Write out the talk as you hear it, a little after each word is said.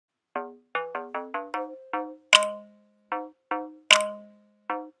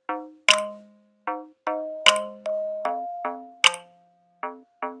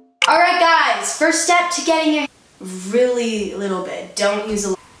guys, first step to getting your really little bit. Don't use a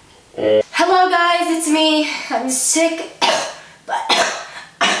lot. Hello guys, it's me. I'm sick, but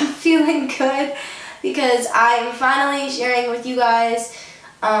I'm feeling good because I'm finally sharing with you guys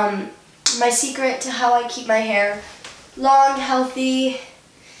my secret to how I keep my hair long, healthy,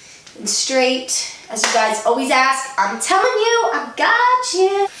 and straight. As you guys always ask, I'm telling you, I got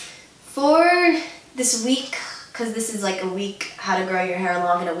you. For this week, because this is like a week, how to grow your hair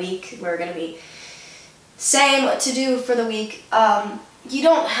long in a week, we're going to be saying what to do for the week. You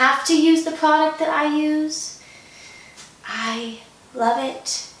don't have to use the product that I use. I love it.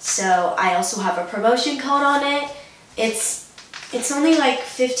 So I also have a promotion code on it. It's only like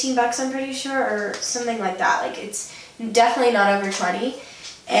 15 bucks, I'm pretty sure, or something like that. Like, it's definitely not over 20,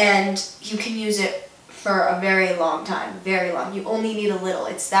 and you can use it for a very long time, very long. You only need a little.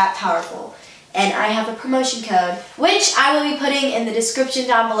 It's that powerful. And I have a promotion code, which I will be putting in the description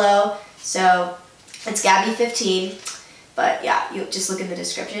down below. So it's Gabby15, but yeah, you just look in the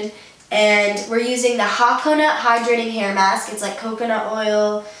description. And we're using the Coconut Hydrating Hair Mask. It's like coconut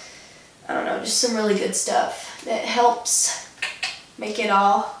oil, I don't know, just some really good stuff that helps make it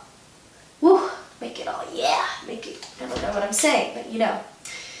all, yeah, make it, I don't know what I'm saying, but you know.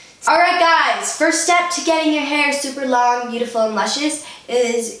 Alright guys, first step to getting your hair super long, beautiful, and luscious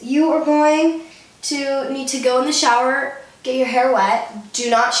is you are going to need to go in the shower, get your hair wet,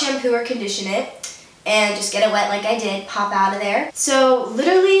 do not shampoo or condition it, and just get it wet like I did, pop out of there. So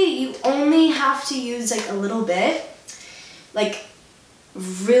literally you only have to use like a little bit, like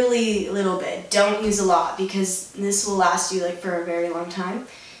really little bit. Don't use a lot because this will last you like for a very long time.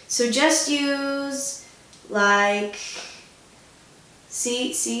 So just use like,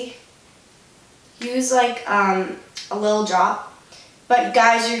 see, use like a little drop. But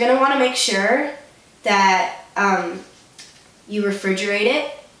guys, you're gonna want to make sure that you refrigerate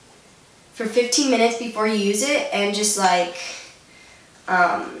it for 15 minutes before you use it, and just like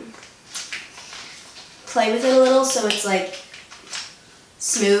play with it a little so it's like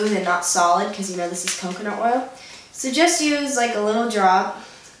smooth and not solid, because you know this is coconut oil. So just use like a little drop.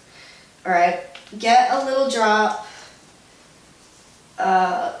 Alright, get a little drop,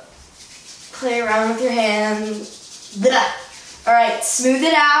 play around with your hands. Alright, smooth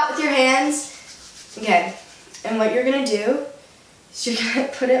it out with your hands. Okay, and what you're going to do is you're going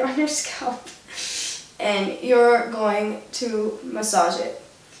to put it on your scalp and you're going to massage it.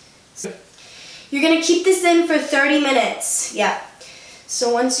 So you're going to keep this in for 30 minutes. Yeah. So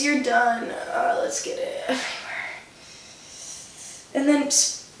once you're done, let's get it everywhere. And then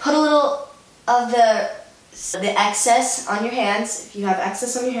just put a little of the excess on your hands. If you have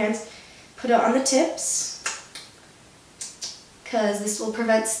excess on your hands, put it on the tips, because this will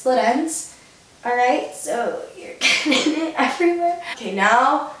prevent split ends. Alright, so you're getting it everywhere. Okay,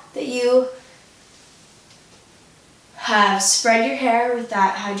 now that you have spread your hair with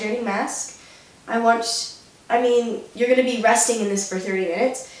that hydrating mask, you're going to be resting in this for 30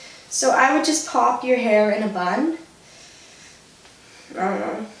 minutes. So I would just pop your hair in a bun. I don't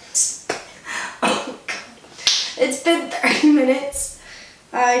know. Oh God. It's been 30 minutes.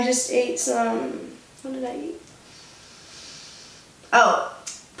 I just ate some, what did I eat? Oh,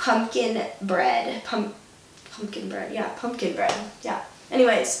 pumpkin bread. Pumpkin bread, yeah, pumpkin bread, yeah.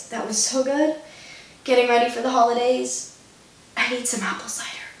 Anyways, that was so good. Getting ready for the holidays. I need some apple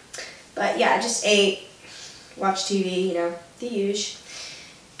cider. But yeah, I just ate, watch TV, you know, the usual.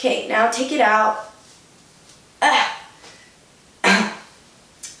 Okay, now take it out.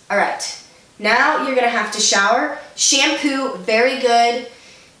 Alright, now you're going to have to shower. Shampoo, very good.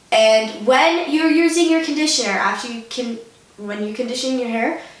 And when you're using your conditioner, when you condition your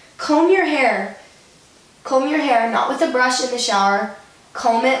hair, comb your hair. Comb your hair, not with a brush in the shower.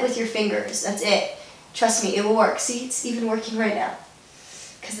 Comb it with your fingers. That's it. Trust me, it will work. See, it's even working right now.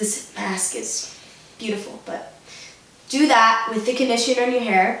 Because this mask is beautiful. But do that with the conditioner in your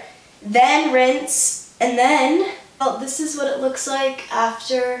hair. Then rinse. And then, well, this is what it looks like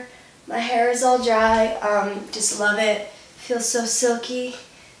after my hair is all dry. Just love it. Feels so silky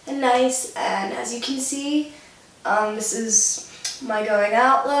and nice. And as you can see, this is my going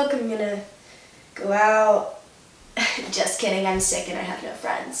out look. I'm gonna go out. Just kidding, I'm sick and I have no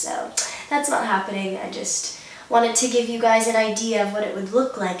friends, so that's not happening. I just wanted to give you guys an idea of what it would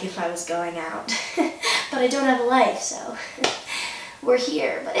look like if I was going out. But I don't have a life, so we're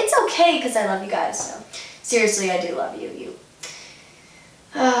here. But it's okay because I love you guys, so seriously, I do love you.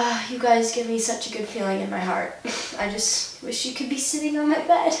 You guys give me such a good feeling in my heart. I just wish you could be sitting on my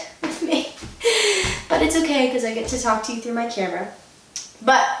bed with me. But it's okay because I get to talk to you through my camera.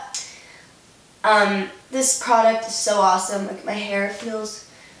 But this product is so awesome. Like, my hair feels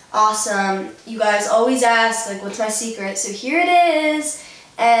awesome. You guys always ask, like, what's my secret? So here it is.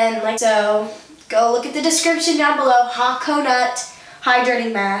 And like, so go look at the description down below. Hot coconut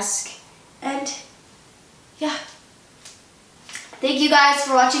hydrating mask. And yeah. Thank you guys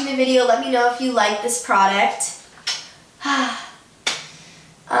for watching the video. Let me know if you like this product.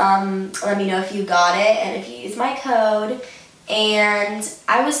 Let me know if you got it and if you use my code. And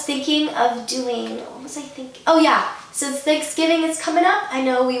I was thinking of doing, what was I thinking? Oh yeah, since Thanksgiving is coming up, I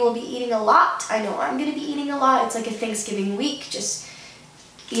know we will be eating a lot. I know I'm gonna be eating a lot. It's like a Thanksgiving week, just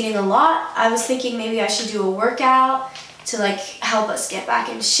eating a lot. I was thinking maybe I should do a workout to like help us get back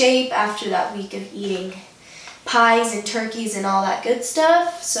in shape after that week of eating pies and turkeys and all that good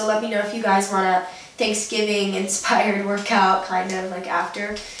stuff. So let me know if you guys want a Thanksgiving inspired workout kind of like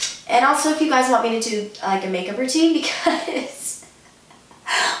after. And also if you guys want me to do like a makeup routine, because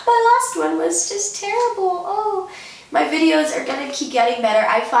my last one was just terrible. Oh, my videos are gonna keep getting better.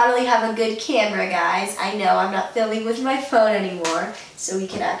 I finally have a good camera, guys. I know I'm not filming with my phone anymore, so we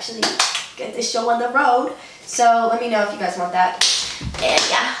can actually get this show on the road. So let me know if you guys want that. And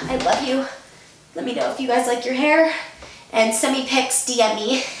yeah, I love you. Let me know if you guys like your hair, and send me pics, DM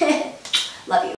me. Love you.